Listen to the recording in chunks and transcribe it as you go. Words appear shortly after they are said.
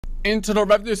Internal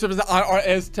Revenue Service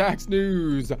IRS tax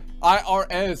news.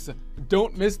 IRS,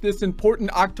 don't miss this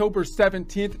important October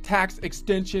 17th tax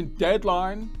extension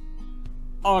deadline.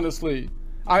 Honestly,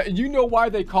 you know why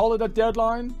they call it a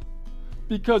deadline?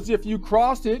 Because if you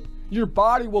cross it, your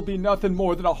body will be nothing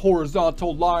more than a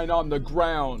horizontal line on the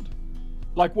ground.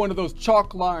 Like one of those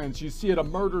chalk lines you see at a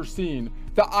murder scene.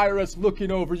 The IRS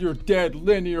looking over your dead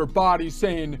linear body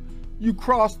saying, you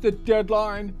crossed the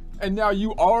deadline and now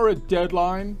you are a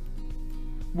deadline.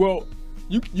 Well,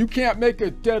 you can't make a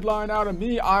deadline out of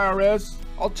me, IRS.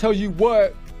 I'll tell you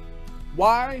what.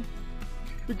 Why?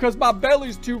 Because my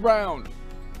belly's too round.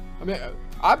 I mean,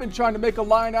 I've been trying to make a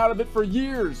line out of it for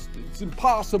years. It's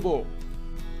impossible.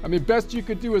 I mean, best you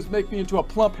could do is make me into a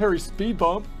plump, hairy speed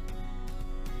bump.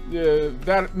 Yeah,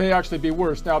 that may actually be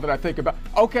worse now that I think about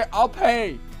it. Okay, I'll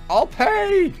pay. I'll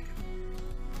pay.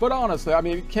 But honestly, I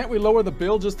mean, can't we lower the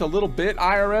bill just a little bit,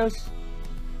 IRS?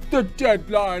 The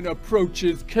deadline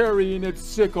approaches carrying its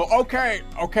sickle. Okay,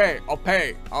 I'll pay.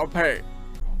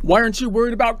 Why aren't you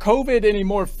worried about COVID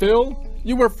anymore, Phil?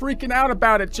 You were freaking out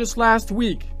about it just last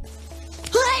week.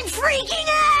 I'm freaking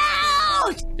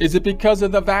out! Is it because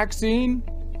of the vaccine?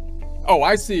 Oh,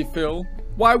 I see, Phil.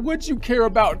 Why would you care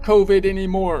about COVID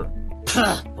anymore?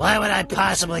 Why would I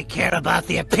possibly care about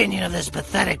the opinion of this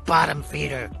pathetic bottom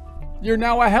feeder? You're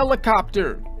now a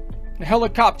helicopter.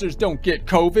 Helicopters don't get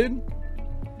COVID.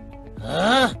 B-.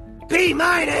 Ah!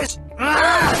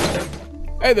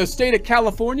 Hey, the state of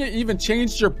California even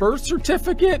changed your birth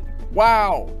certificate?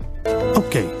 Wow.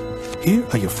 Okay, here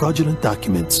are your fraudulent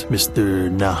documents, Mr.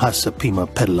 Nahasapima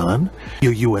Petalan,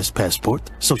 your U.S. passport,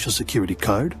 social security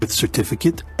card with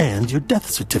certificate, and your death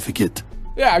certificate.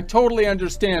 Yeah, I totally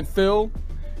understand, Phil.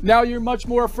 Now you're much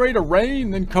more afraid of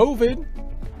rain than COVID.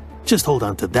 Just hold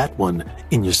on to that one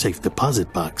in your safe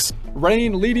deposit box.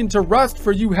 Rain leading to rust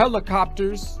for you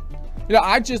helicopters. You know,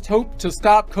 I just hope to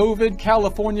stop COVID,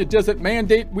 California doesn't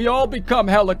mandate we all become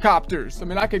helicopters. I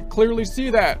mean, I could clearly see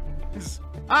that.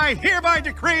 I hereby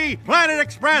decree Planet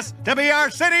Express to be our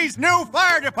city's new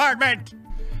fire department.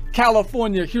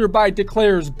 California hereby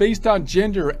declares, based on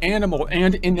gender, animal,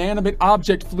 and inanimate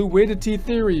object fluidity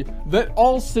theory, that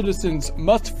all citizens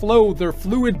must flow their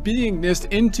fluid beingness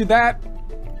into that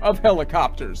of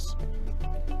helicopters.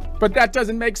 But that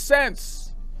doesn't make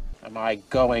sense. Am I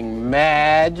going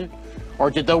mad?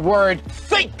 Or did the word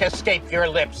think escape your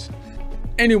lips?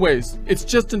 Anyways, it's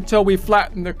just until we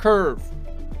flatten the curve.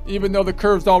 Even though the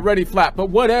curve's already flat, but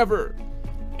whatever.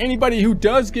 Anybody who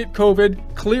does get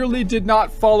COVID clearly did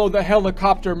not follow the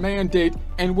helicopter mandate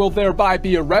and will thereby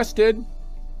be arrested.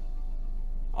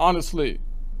 Honestly,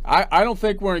 I don't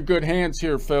think we're in good hands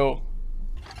here, Phil.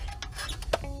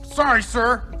 Sorry,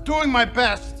 sir. Doing my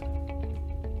best.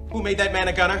 Who made that man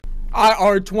a gunner?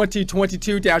 IR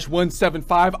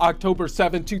 2022-175, October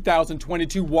 7,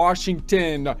 2022,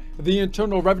 Washington. The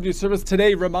Internal Revenue Service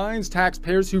today reminds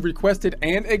taxpayers who requested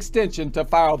an extension to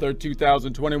file their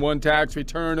 2021 tax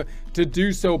return to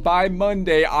do so by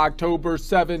Monday, October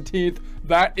 17th.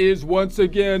 That is once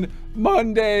again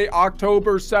Monday,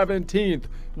 October 17th.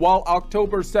 While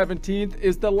October 17th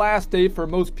is the last day for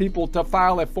most people to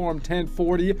file a Form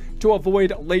 1040 to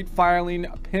avoid late filing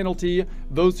penalty,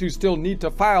 those who still need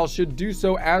to file should do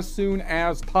so as soon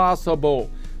as possible.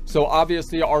 So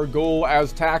obviously our goal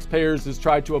as taxpayers is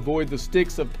try to avoid the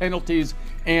sticks of penalties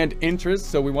and interest.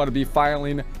 So we want to be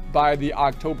filing by the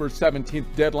October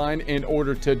 17th deadline in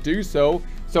order to do so.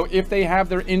 So if they have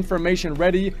their information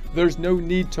ready, there's no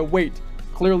need to wait.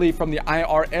 Clearly, from the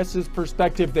IRS's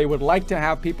perspective, they would like to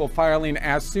have people filing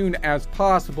as soon as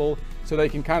possible so they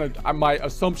can my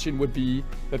assumption would be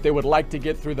that they would like to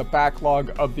get through the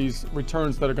backlog of these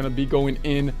returns that are going to be going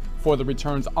in for the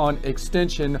returns on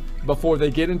extension before they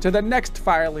get into the next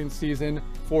filing season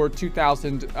for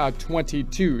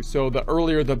 2022. So the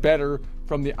earlier the better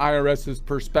from the IRS's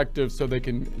perspective, so they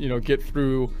can, get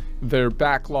through their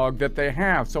backlog that they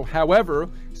have. So however,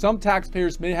 some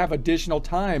taxpayers may have additional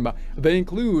time. They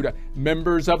include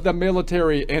members of the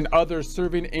military and others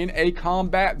serving in a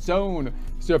combat zone.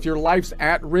 So if your life's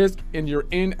at risk and you're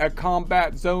in a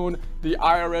combat zone, the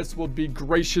IRS will be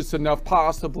gracious enough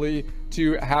possibly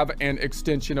to have an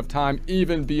extension of time,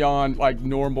 even beyond like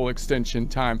normal extension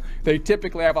time. They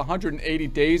typically have 180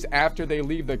 days after they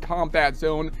leave the combat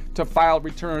zone to file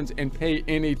returns and pay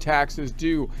any taxes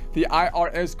due. The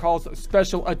IRS calls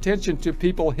special attention to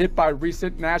people hit by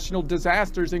recent national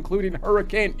disasters, including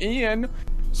Hurricane Ian.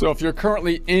 So if you're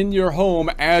currently in your home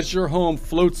as your home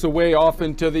floats away off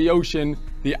into the ocean,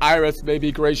 the IRS may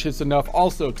be gracious enough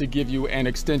also to give you an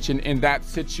extension in that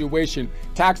situation.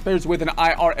 Taxpayers with an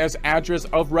IRS address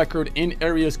of record in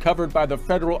areas covered by the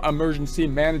Federal Emergency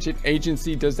Management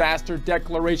Agency disaster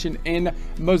declaration in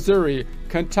Missouri,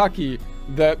 Kentucky,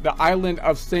 the island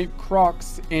of St.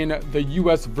 Croix in the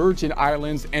U.S. Virgin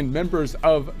Islands, and members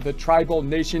of the tribal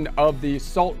nation of the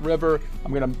Salt River,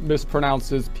 I'm going to mispronounce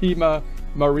this, Pima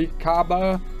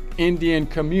Maricaba Indian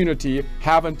community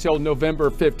have until November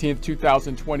 15th,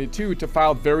 2022 to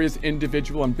file various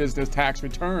individual and business tax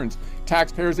returns.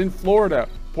 Taxpayers in Florida,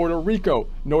 Puerto Rico,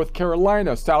 North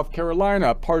Carolina, South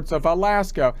Carolina, parts of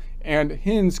Alaska, and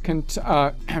Hinds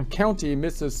County,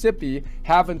 Mississippi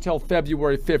have until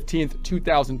February 15th,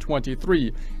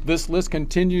 2023. This list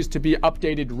continues to be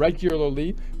updated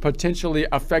regularly. Potentially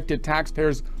affected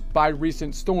taxpayers by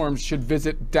recent storms should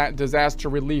visit that disaster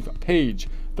relief page.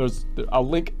 There's a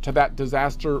link to that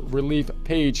disaster relief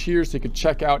page here, so you can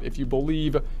check out if you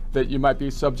believe that you might be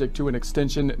subject to an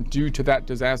extension due to that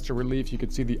disaster relief. You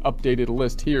can see the updated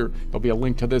list here. There'll be a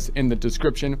link to this in the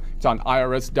description. It's on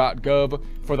irs.gov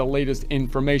for the latest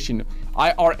information.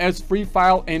 IRS free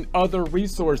file and other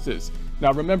resources.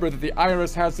 Now remember that the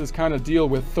IRS has this kind of deal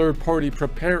with third-party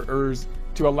preparers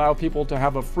to allow people to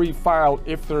have a free file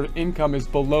if their income is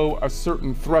below a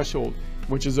certain threshold,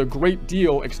 which is a great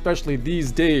deal, especially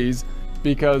these days,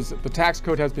 because the tax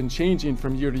code has been changing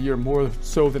from year to year more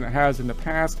so than it has in the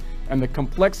past, and the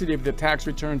complexity of the tax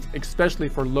returns, especially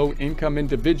for low-income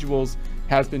individuals,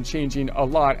 has been changing a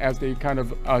lot as they kind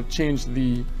of changed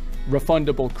the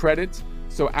refundable credits.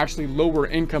 So actually lower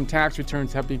income tax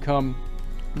returns have become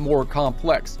more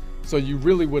complex. So you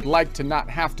really would like to not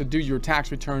have to do your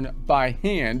tax return by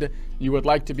hand. You would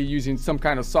like to be using some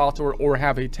kind of software or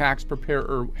have a tax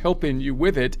preparer helping you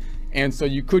with it. And so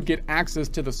you could get access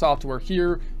to the software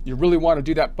here. You really want to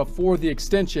do that before the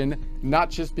extension, not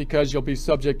just because you'll be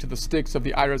subject to the sticks of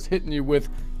the IRS hitting you with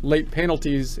late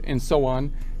penalties and so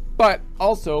on, but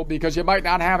also because you might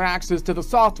not have access to the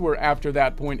software after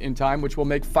that point in time, which will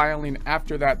make filing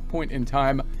after that point in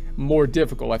time more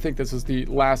difficult. I think this is the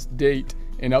last date,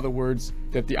 in other words,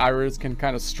 that the IRS can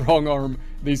kind of strong arm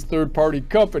these third-party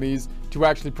companies to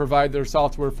actually provide their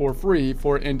software for free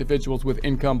for individuals with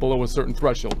income below a certain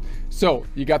threshold. So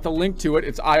you got the link to it.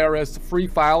 It's IRS free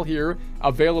file here,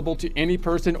 available to any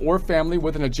person or family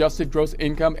with an adjusted gross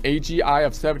income AGI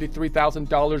of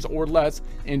 $73,000 or less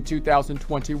in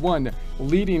 2021.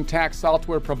 Leading tax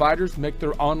software providers make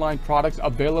their online products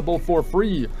available for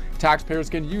free. Taxpayers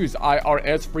can use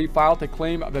IRS free file to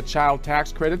claim the child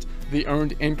tax credit, the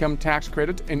earned income tax credit,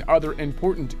 and other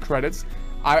important credits.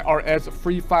 IRS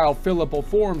free file fillable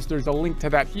forms, there's a link to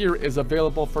that here, is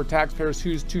available for taxpayers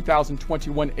whose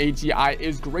 2021 AGI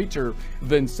is greater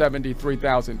than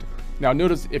 $73,000. Now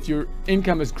notice, if your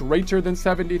income is greater than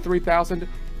 $73,000,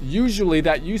 usually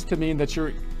that used to mean that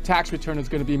your tax return is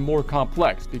going to be more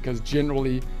complex, because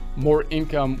generally more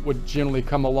income would generally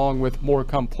come along with more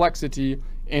complexity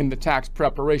in the tax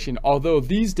preparation. Although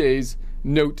these days,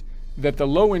 note that the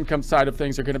low income side of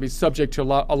things are going to be subject to a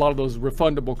lot of those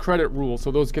refundable credit rules.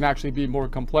 So those can actually be more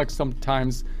complex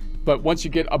sometimes. But once you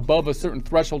get above a certain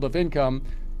threshold of income,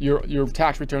 your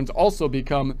tax returns also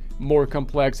become more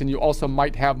complex, and you also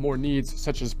might have more needs,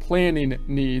 such as planning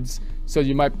needs. So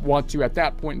you might want to, at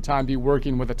that point in time, be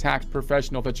working with a tax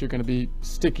professional that you're going to be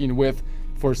sticking with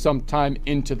for some time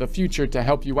into the future to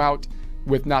help you out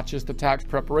with not just the tax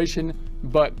preparation,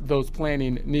 but those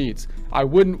planning needs.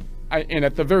 And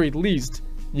at the very least,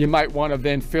 you might want to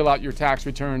then fill out your tax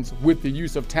returns with the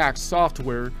use of tax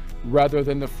software rather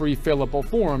than the free fillable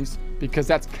forms, because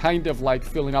that's kind of like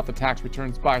filling out the tax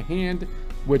returns by hand,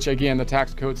 which again, the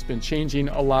tax code's been changing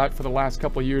a lot for the last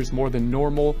couple of years, more than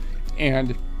normal,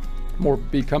 and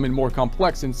becoming more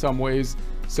complex in some ways.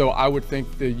 So I would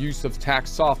think the use of tax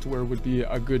software would be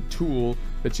a good tool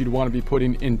that you'd want to be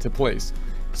putting into place.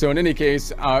 So in any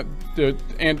case,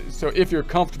 so if you're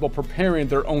comfortable preparing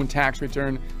their own tax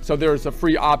return, so there's a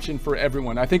free option for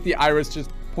everyone. I think the IRS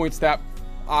just points that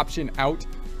option out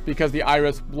because the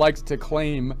IRS likes to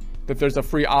claim that there's a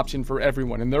free option for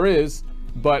everyone, and there is.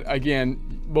 But again,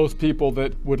 most people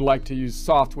that would like to use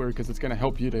software because it's going to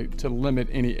help you to limit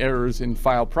any errors and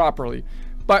file properly.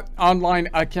 But online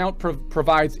account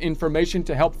provides information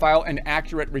to help file an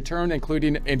accurate return,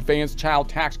 including advanced child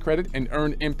tax credit and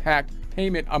earned impact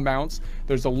payment amounts.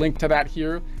 There's a link to that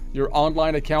here. Your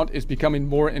online account is becoming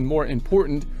more and more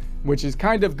important, which is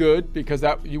kind of good, because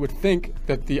that you would think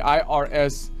that the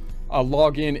IRS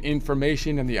login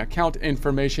information and the account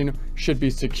information should be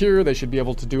secure. They should be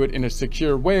able to do it in a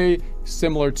secure way,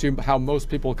 similar to how most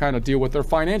people kind of deal with their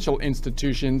financial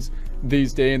institutions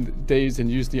these days and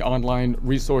use the online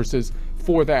resources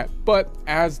for that. But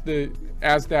as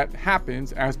that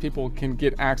happens, as people can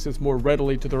get access more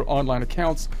readily to their online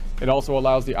accounts, it also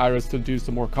allows the IRS to do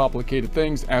some more complicated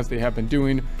things, as they have been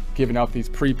doing, giving out these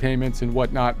prepayments and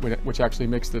whatnot, which actually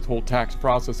makes the whole tax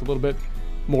process a little bit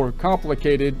more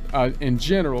complicated in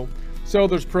general. So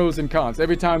there's pros and cons.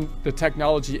 Every time the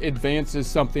technology advances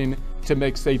something to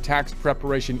make, say, tax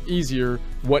preparation easier,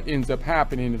 what ends up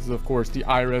happening is, of course, the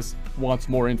IRS wants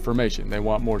more information. They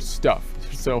want more stuff.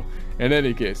 So in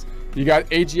any case, you got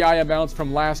AGI amounts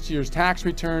from last year's tax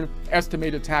return,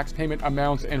 estimated tax payment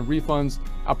amounts and refunds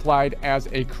applied as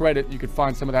a credit. You could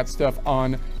find some of that stuff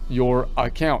on your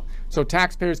account. So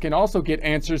taxpayers can also get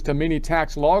answers to many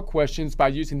tax law questions by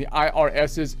using the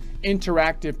IRS's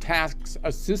interactive tax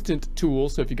assistant tool.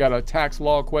 So if you got a tax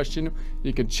law question,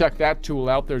 you can check that tool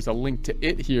out. There's a link to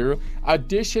it here.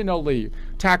 Additionally,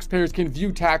 taxpayers can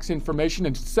view tax information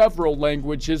in several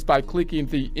languages by clicking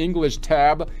the English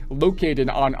tab located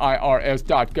on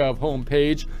irs.gov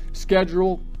homepage.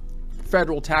 Schedule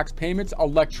federal tax payments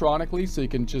electronically, so you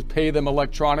can just pay them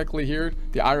electronically here.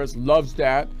 The IRS loves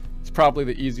that. It's probably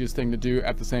the easiest thing to do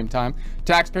at the same time.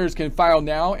 Taxpayers can file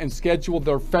now and schedule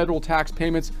their federal tax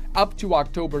payments up to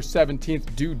October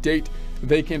 17th due date.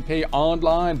 They can pay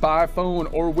online, by phone,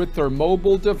 or with their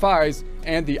mobile device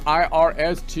and the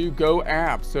IRS To Go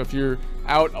app. So if you're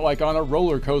out like on a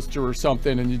roller coaster or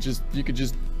something, and you could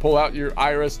just pull out your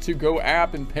IRS To Go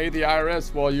app and pay the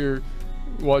IRS while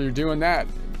you're doing that.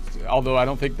 Although I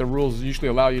don't think the rules usually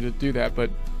allow you to do that, but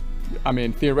I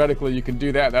mean, theoretically you can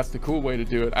do that. That's the cool way to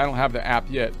do it. I don't have the app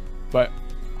yet, but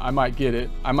I might get it.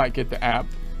 I might get the app.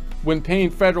 When paying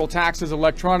federal taxes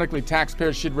electronically,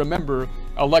 taxpayers should remember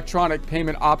electronic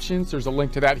payment options, there's a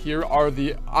link to that here, are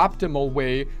the optimal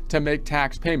way to make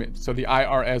tax payments. So the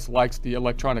IRS likes the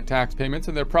electronic tax payments,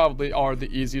 and they probably are the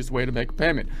easiest way to make a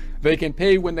payment. They can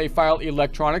pay when they file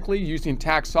electronically using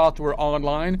tax software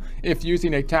online. If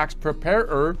using a tax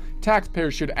preparer,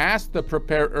 taxpayers should ask the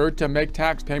preparer to make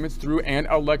tax payments through an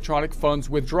electronic funds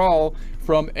withdrawal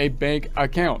from a bank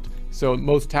account. So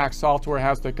most tax software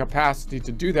has the capacity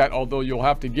to do that, although you'll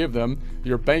have to give them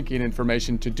your banking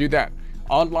information to do that.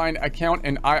 Online account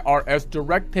and IRS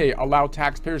Direct Pay allow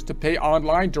taxpayers to pay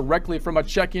online directly from a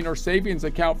checking or savings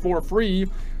account for free.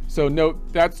 So note,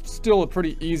 that's still a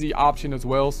pretty easy option as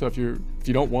well. So if you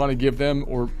don't want to give them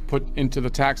or put into the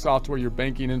tax software your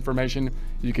banking information,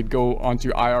 you could go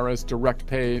onto IRS Direct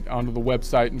Pay onto the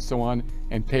website and so on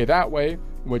and pay that way,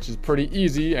 which is pretty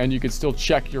easy, and you could still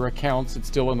check your accounts. It's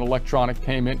still an electronic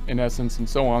payment in essence and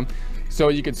so on. So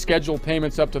you could schedule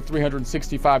payments up to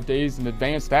 365 days in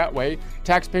advance that way.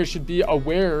 Taxpayers should be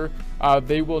aware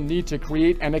they will need to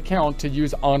create an account to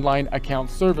use online account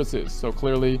services. So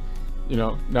clearly, you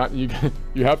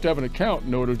have to have an account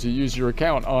in order to use your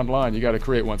account online. You got to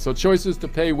create one. So choices to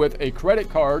pay with a credit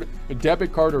card, a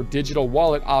debit card, or digital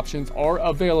wallet options are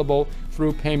available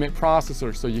through payment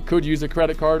processors. So you could use a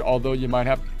credit card, although you might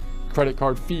have credit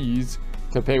card fees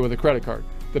to pay with a credit card.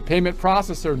 The payment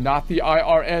processor, not the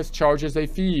IRS, charges a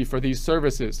fee for these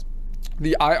services.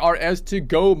 The IRS To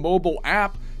Go mobile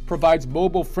app provides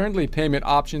mobile-friendly payment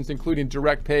options, including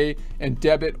direct pay and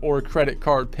debit or credit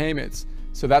card payments.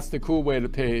 So that's the cool way to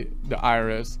pay the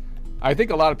IRS. I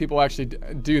think a lot of people actually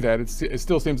do that. It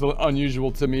still seems a little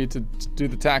unusual to me to do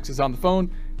the taxes on the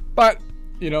phone, but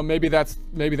maybe that's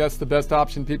the best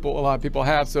option a lot of people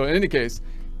have. So in any case,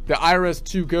 the IRS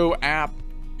To Go app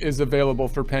is available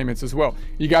for payments as well.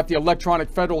 You got the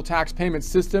electronic federal tax payment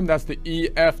system, that's the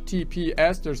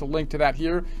EFTPS. There's a link to that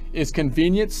here. It's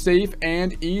convenient, safe,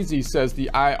 and easy, says the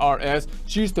IRS.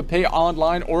 Choose to pay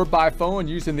online or by phone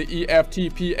using the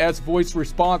EFTPS voice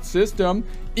response system.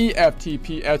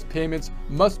 EFTPS payments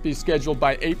must be scheduled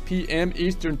by 8 p.m.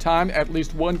 Eastern Time at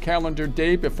least one calendar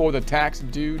day before the tax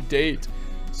due date.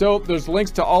 So there's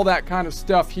links to all that kind of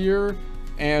stuff here.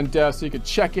 And so you can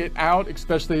check it out,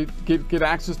 especially get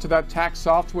access to that tax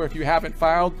software if you haven't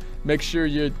filed. Make sure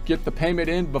you get the payment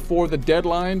in before the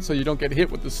deadline so you don't get hit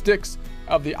with the sticks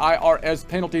of the IRS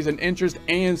penalties and interest,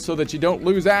 and so that you don't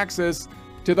lose access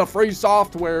to the free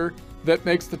software that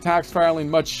makes the tax filing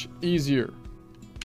much easier.